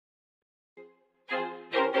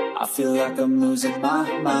I feel like I'm losing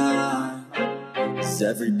my mind. Is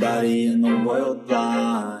everybody in the world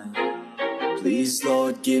blind? Please,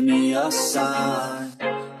 Lord, give me a sign,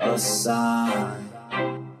 a sign.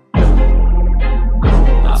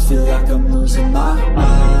 I feel like I'm losing my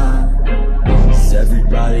mind. Is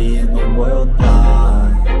everybody in the world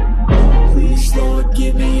blind? Please, Lord,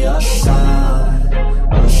 give me a sign,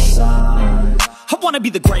 a sign. I wanna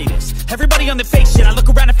be the greatest. Everybody on the fake shit. I look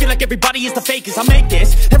around and feel like everybody is the fakest. I make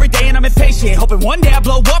this every day and I'm impatient, hoping one day I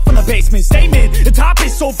blow up from the basement. Statement, the top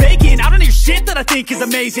is so vacant. I don't hear shit that I think is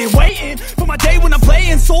amazing. Waiting for my day when I'm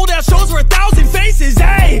playing sold out shows for 1,000 faces.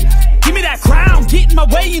 Hey, give me that crown, get in my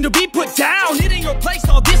way and to be put down. It ain't your place,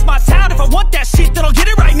 all this my town. If I want that shit, then I'll get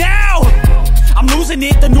it right now. I'm losing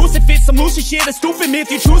it, the noose it fits. I'm losing shit, a stupid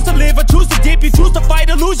myth. You choose to live or choose to dip. You choose to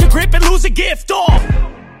fight or lose your grip and lose a gift.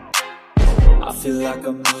 I feel like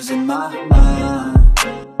I'm losing my mind.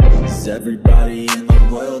 Is everybody in the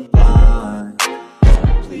world blind?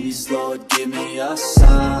 Please, Lord, give me a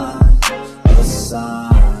sign, a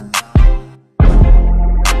sign.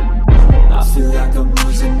 I feel like I'm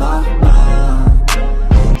losing my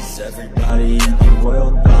mind. Is everybody in